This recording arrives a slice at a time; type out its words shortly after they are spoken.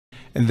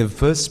And the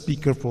first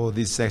speaker for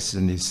this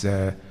session is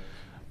Dr.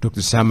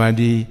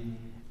 Samady,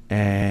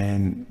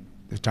 and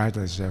the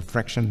title is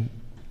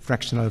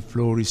Fractional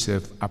Flow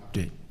Reserve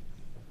Update.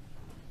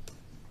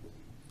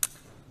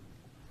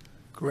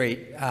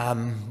 Great.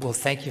 Well,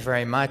 thank you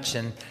very much.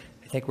 And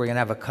I think we're going to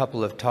have a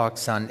couple of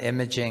talks on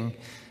imaging.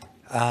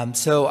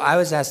 So I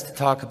was asked to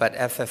talk about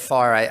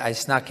FFR. I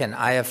snuck in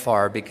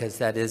IFR because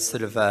that is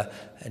sort of a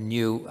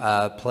new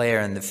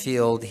player in the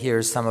field.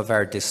 Here's some of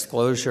our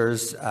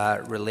disclosures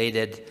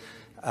related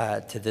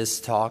to this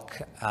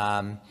talk.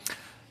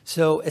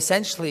 So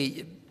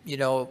essentially, you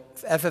know,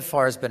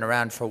 FFR has been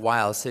around for a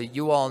while. So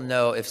you all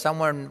know, if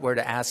someone were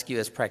to ask you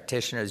as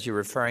practitioners, you're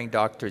referring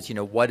doctors, you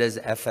know, what is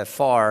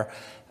FFR?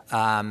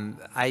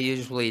 I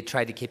usually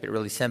try to keep it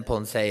really simple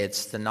and say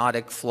it's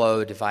stenotic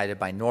flow divided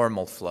by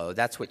normal flow.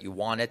 That's what you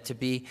want it to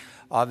be.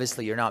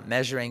 Obviously, you're not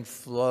measuring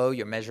flow,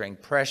 you're measuring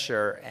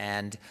pressure,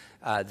 and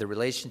the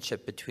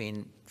relationship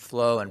between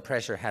flow and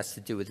pressure has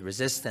to do with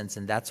resistance,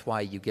 and that's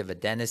why you give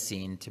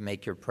adenosine to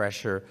make your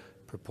pressure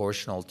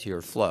proportional to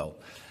your flow.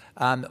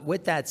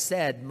 With that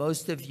said,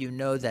 most of you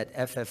know that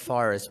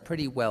FFR is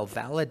pretty well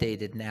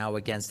validated now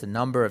against a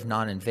number of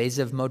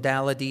non-invasive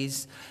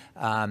modalities.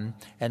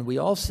 And we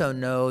also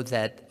know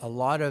that a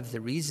lot of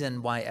the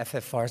reason why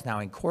FFR is now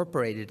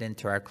incorporated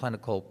into our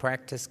clinical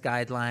practice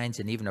guidelines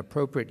and even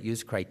appropriate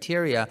use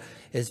criteria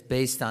is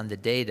based on the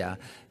data.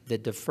 The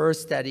Defer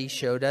study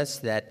showed us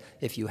that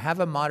if you have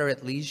a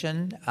moderate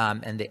lesion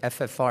and the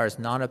FFR is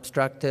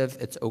non-obstructive,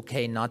 it's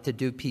okay not to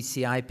do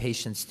PCI,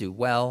 patients do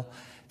well.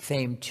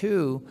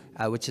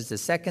 FAME2, which is the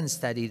second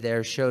study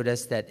there, showed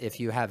us that if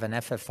you have an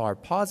FFR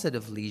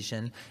positive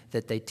lesion,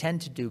 that they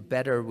tend to do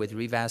better with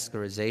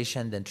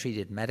revascularization than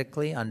treated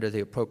medically under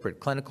the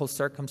appropriate clinical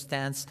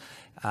circumstance.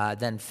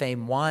 Then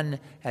FAME1,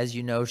 as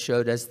you know,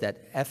 showed us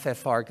that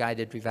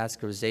FFR-guided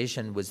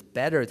revascularization was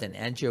better than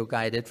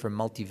angio-guided for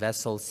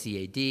multivessel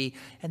CAD.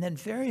 And then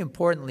very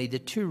importantly, the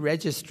two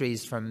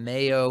registries from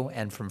Mayo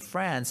and from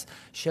France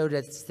showed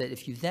us that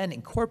if you then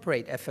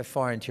incorporate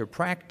FFR into your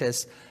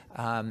practice,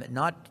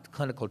 not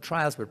clinical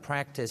trials, but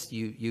practice,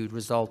 you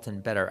result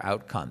in better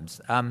outcomes.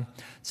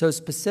 So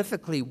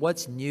specifically,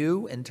 what's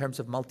new in terms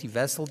of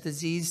multivessel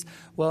disease?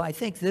 Well, I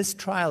think this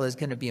trial is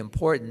going to be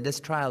important. This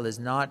trial is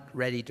not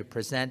ready to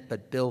present,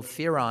 but Bill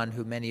Fearon,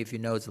 who many of you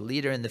know is a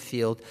leader in the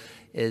field,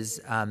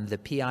 is the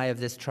PI of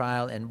this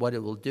trial. And what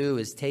it will do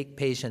is take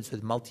patients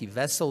with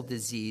multivessel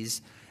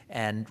disease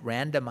and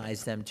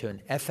randomize them to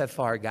an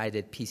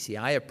FFR-guided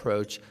PCI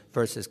approach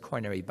versus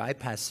coronary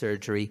bypass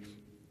surgery.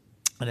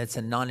 And it's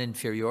a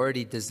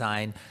non-inferiority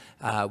design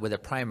with a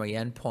primary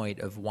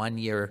endpoint of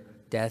 1-year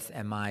death,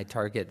 MI,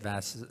 target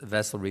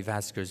vessel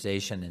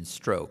revascularization, and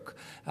stroke.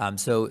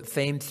 So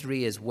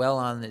FAME3 is well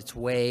on its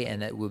way,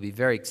 and it will be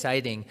very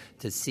exciting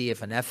to see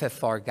if an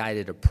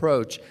FFR-guided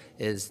approach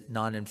is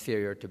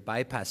non-inferior to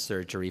bypass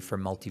surgery for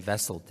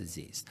multivessel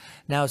disease.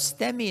 Now,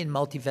 STEMI in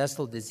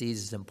multivessel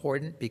disease is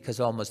important because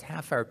almost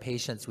half our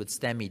patients with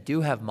STEMI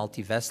do have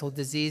multivessel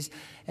disease.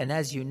 And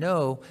as you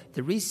know,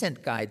 the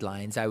recent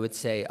guidelines, I would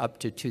say up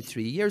to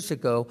 2-3 years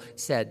ago,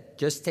 said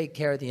just take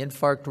care of the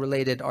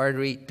infarct-related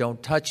artery,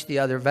 don't touch the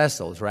other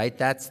vessels, right?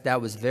 That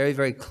was very,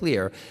 very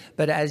clear.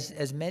 But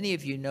as many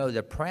of you know,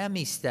 the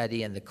PRAMI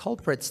study and the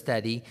culprit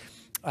study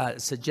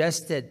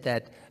suggested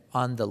that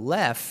on the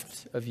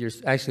left of your,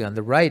 actually on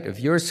the right of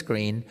your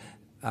screen,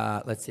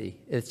 let's see,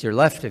 it's your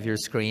left of your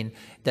screen,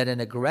 that an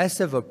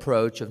aggressive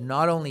approach of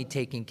not only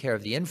taking care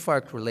of the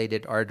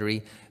infarct-related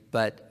artery,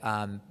 but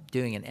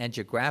doing an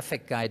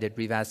angiographic-guided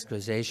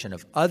revascularization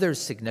of other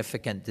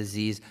significant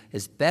disease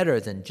is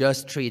better than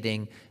just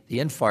treating the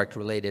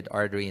infarct-related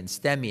artery and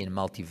STEMI in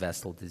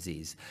multivessel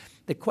disease.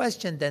 The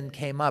question then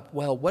came up,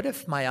 well, what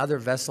if my other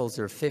vessels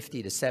are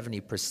 50 to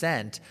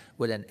 70%?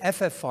 Would an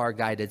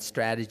FFR-guided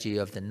strategy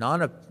of the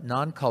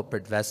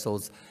non-culprit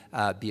vessels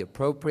be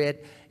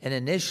appropriate? And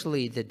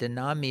initially, the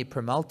Denami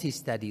Permalti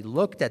study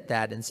looked at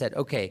that and said,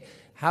 okay,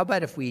 how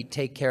about if we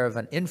take care of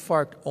an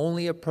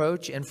infarct-only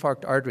approach,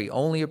 infarct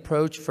artery-only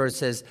approach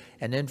versus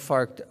an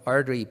infarct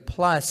artery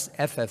plus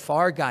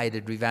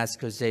FFR-guided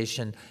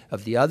revascularization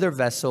of the other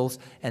vessels?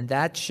 And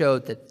that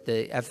showed that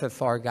the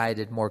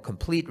FFR-guided, more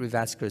complete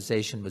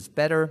revascularization was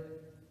better.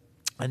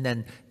 And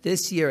then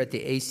this year at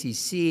the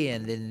ACC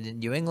and in the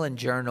New England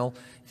Journal,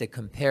 the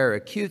Compare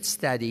Acute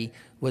study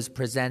was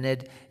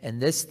presented,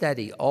 and this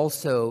study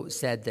also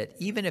said that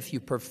even if you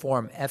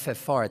perform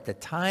FFR at the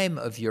time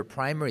of your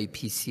primary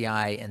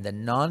PCI and the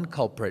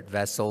non-culprit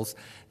vessels,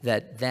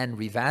 that then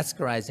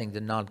revascularizing the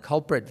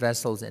non-culprit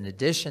vessels in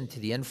addition to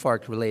the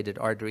infarct-related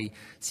artery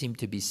seemed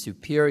to be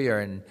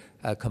superior in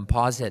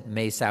composite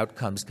MACE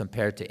outcomes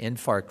compared to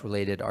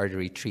infarct-related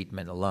artery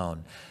treatment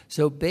alone.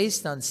 So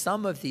based on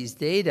some of these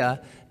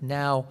data,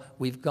 now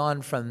we've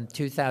gone from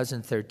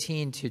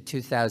 2013 to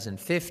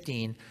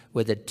 2015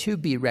 with a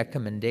 2B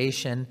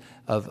recommendation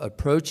of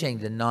approaching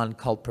the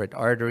non-culprit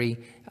artery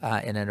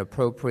in an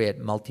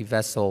appropriate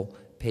multivessel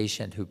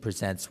patient who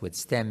presents with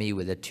STEMI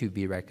with a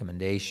 2B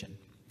recommendation.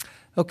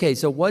 Okay,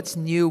 so what's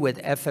new with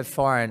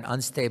FFR and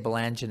unstable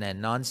angina and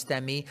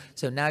non-STEMI?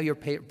 So now your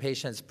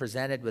patient's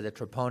presented with a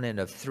troponin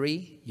of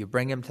 3. You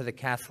bring them to the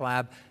cath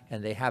lab,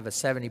 and they have a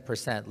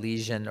 70%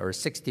 lesion or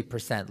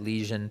 60%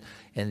 lesion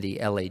in the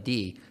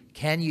LAD.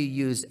 Can you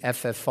use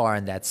FFR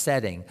in that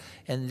setting?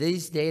 And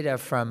these data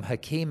from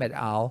Hakim et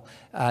al.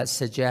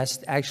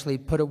 Suggest actually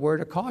put a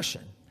word of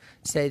caution.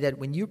 Say that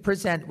when you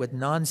present with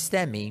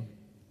non-STEMI,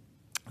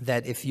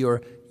 that if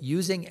you're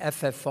using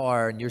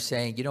FFR and you're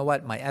saying, you know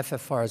what, my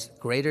FFR is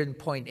greater than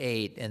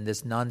 0.8 in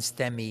this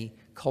non-STEMI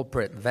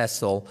culprit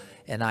vessel,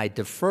 and I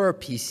defer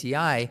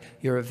PCI,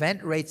 your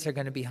event rates are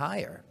going to be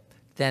higher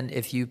than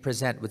if you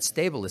present with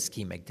stable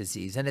ischemic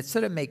disease. And it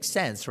sort of makes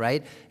sense,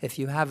 right? If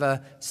you have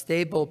a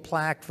stable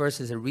plaque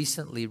versus a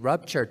recently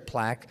ruptured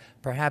plaque,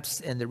 perhaps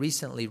in the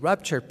recently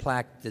ruptured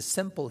plaque, the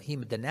simple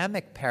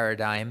hemodynamic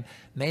paradigm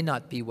may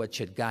not be what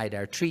should guide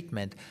our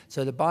treatment.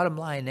 So the bottom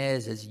line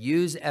is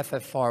use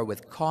FFR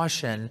with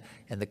caution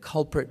in the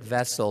culprit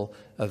vessel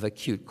of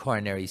acute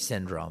coronary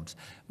syndromes.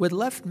 With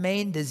left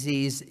main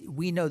disease,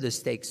 we know the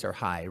stakes are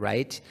high,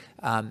 right?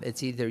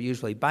 It's either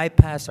usually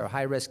bypass or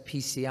high-risk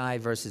PCI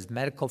versus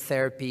medical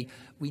therapy.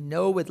 We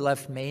know with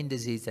left main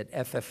disease that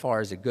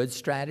FFR is a good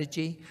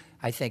strategy.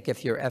 I think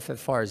if your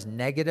FFR is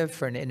negative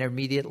for an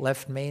intermediate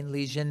left main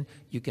lesion,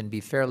 you can be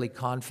fairly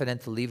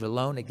confident to leave it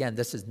alone. Again,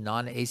 this is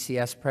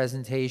non-ACS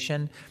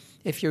presentation.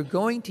 If you're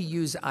going to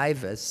use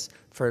IVUS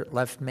for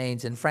left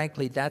mains, and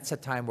frankly, that's a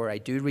time where I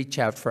do reach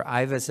out for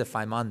IVUS if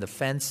I'm on the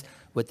fence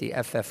with the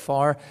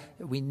FFR.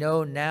 We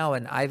know now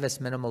an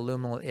IVUS minimal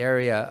luminal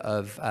area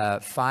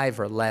of 5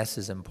 or less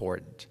is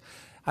important.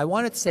 I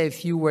wanted to say a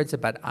few words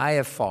about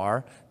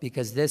IFR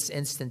because this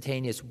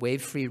instantaneous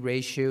wave-free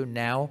ratio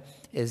now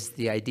is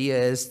the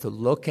idea is to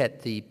look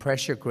at the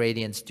pressure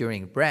gradients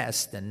during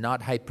rest and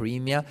not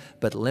hyperemia,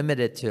 but limit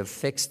it to a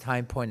fixed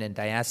time point in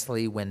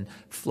diastole when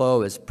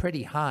flow is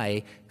pretty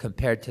high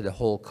compared to the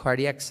whole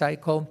cardiac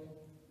cycle.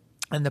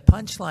 And the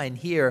punchline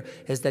here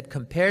is that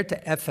compared to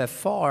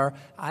FFR,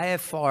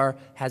 IFR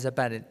has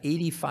about an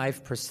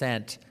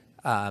 85%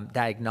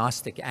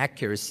 diagnostic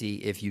accuracy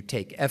if you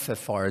take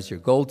FFR as your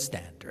gold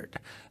standard,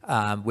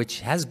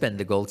 which has been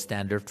the gold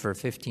standard for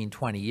 15,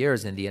 20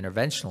 years in the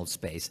interventional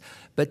space.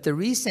 But the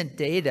recent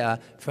data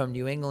from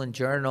New England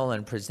Journal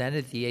and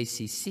presented at the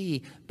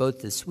ACC,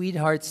 both the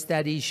Sweetheart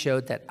study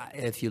showed that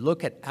if you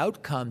look at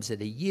outcomes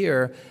at a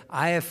year,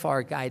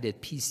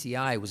 IFR-guided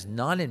PCI was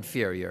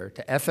non-inferior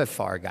to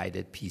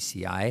FFR-guided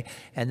PCI.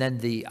 And then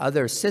the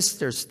other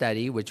sister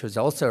study, which was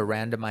also a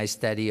randomized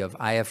study of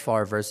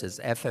IFR versus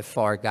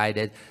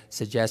FFR-guided,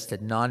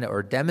 suggested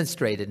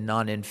demonstrated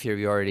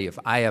non-inferiority of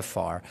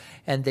IFR.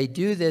 And they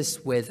do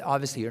this with,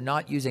 obviously, you're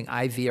not using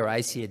IV or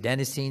IC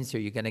adenosine, so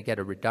you're going to get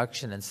a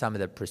reduction in some of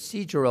the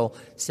procedural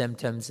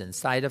symptoms and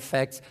side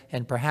effects,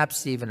 and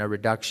perhaps even a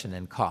reduction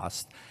in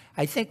cost.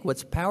 I think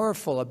what's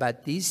powerful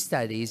about these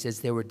studies is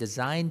they were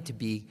designed to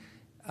be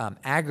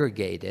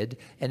aggregated,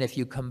 and if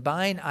you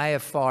combine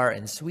IFR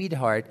and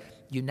Sweetheart,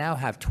 you now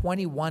have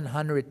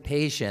 2,100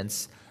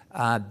 patients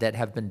that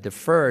have been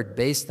deferred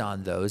based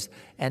on those.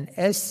 And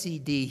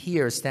SCD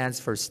here stands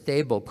for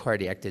stable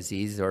cardiac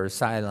disease or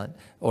silent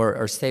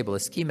or stable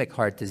ischemic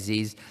heart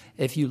disease.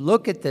 If you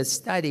look at this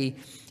study,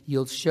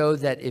 you'll show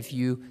that if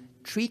you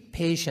treat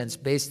patients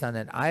based on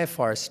an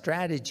IFR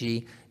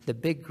strategy, the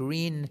big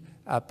green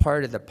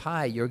part of the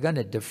pie, you're going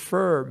to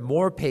defer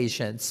more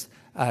patients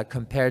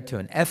compared to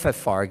an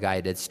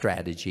FFR-guided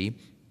strategy.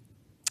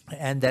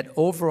 And that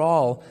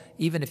overall,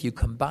 even if you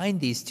combine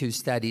these two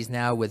studies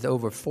now with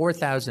over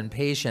 4,000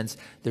 patients,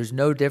 there's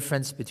no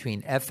difference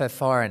between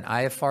FFR and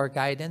IFR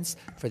guidance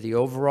for the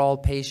overall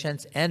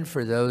patients and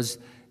for those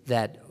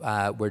that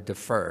were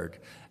deferred.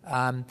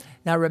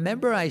 Now,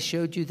 remember I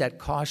showed you that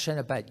caution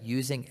about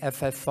using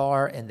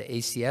FFR in the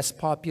ACS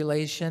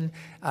population?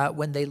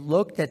 When they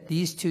looked at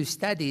these two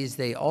studies,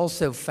 they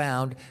also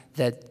found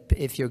that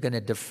if you're going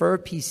to defer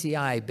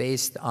PCI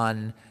based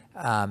on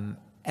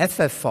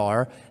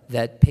FFR,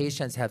 that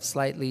patients have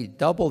slightly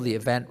double the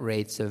event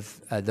rates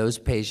of those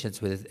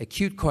patients with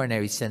acute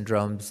coronary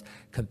syndromes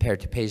compared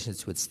to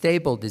patients with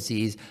stable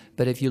disease.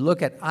 But if you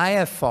look at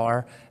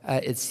IFR,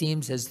 it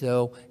seems as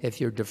though if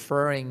you're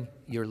deferring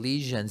your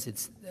lesions,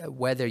 it's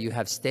whether you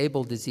have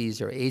stable disease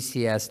or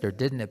ACS, there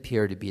didn't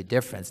appear to be a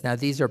difference. Now,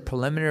 these are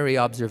preliminary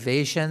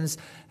observations,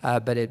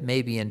 but it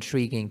may be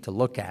intriguing to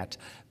look at.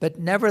 But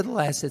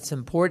nevertheless, it's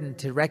important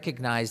to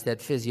recognize that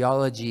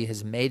physiology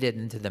has made it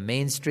into the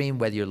mainstream,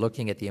 whether you're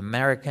looking at the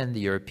American, the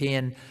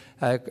European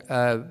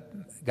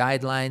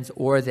guidelines,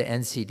 or the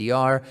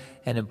NCDR,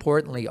 and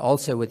importantly,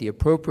 also with the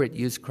appropriate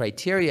use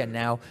criteria.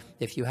 Now,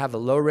 if you have a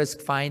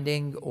low-risk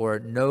finding or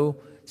no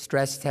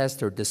stress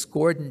test or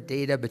discordant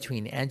data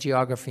between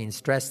angiography and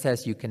stress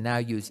test, you can now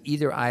use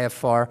either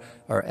IFR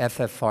or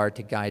FFR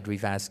to guide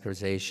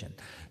revascularization.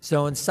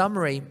 So in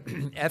summary,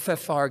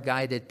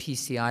 FFR-guided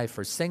PCI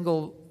for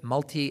single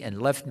multi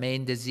and left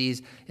main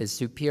disease is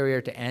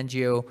superior to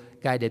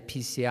angio-guided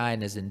PCI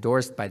and is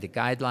endorsed by the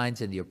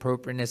guidelines and the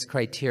appropriateness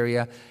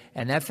criteria.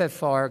 And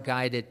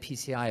FFR-guided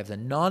PCI of the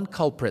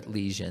non-culprit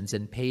lesions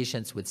in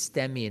patients with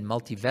STEMI and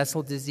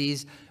multivessel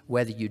disease,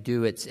 whether you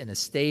do it in a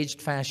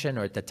staged fashion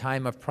or at the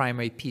time of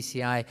primary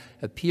PCI,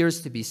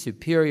 appears to be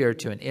superior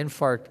to an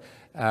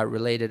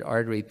infarct-related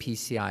artery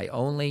PCI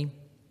only.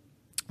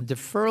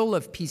 Deferral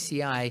of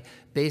PCI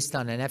based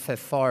on an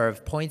FFR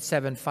of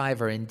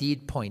 0.75 or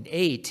indeed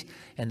 0.8,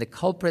 and the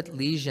culprit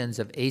lesions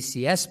of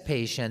ACS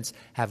patients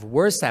have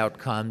worse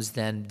outcomes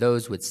than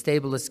those with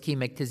stable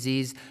ischemic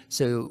disease,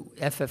 so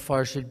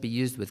FFR should be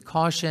used with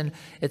caution.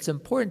 It's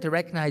important to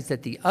recognize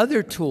that the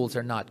other tools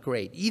are not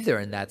great either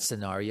in that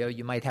scenario.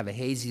 You might have a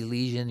hazy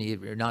lesion,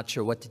 you're not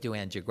sure what to do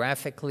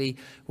angiographically,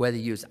 whether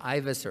you use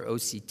IVUS or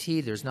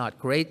OCT. There's not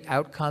great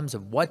outcomes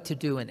of what to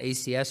do in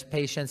ACS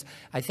patients.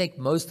 I think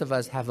most of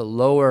us have a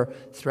lower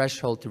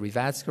threshold to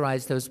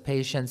revascularize those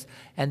patients,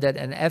 and that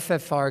an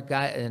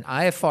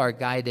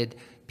IFR-guided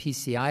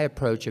PCI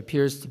approach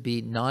appears to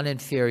be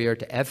non-inferior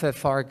to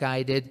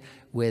FFR-guided,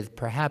 with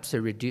perhaps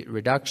a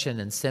reduction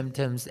in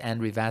symptoms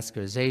and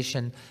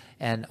revascularization,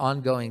 and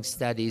ongoing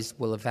studies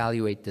will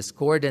evaluate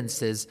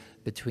discordances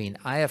between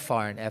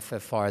IFR and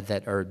FFR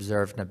that are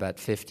observed in about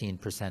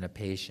 15% of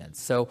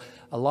patients. So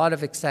a lot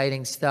of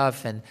exciting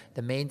stuff, and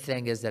the main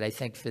thing is that I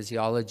think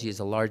physiology is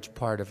a large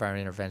part of our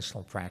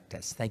interventional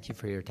practice. Thank you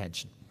for your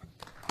attention.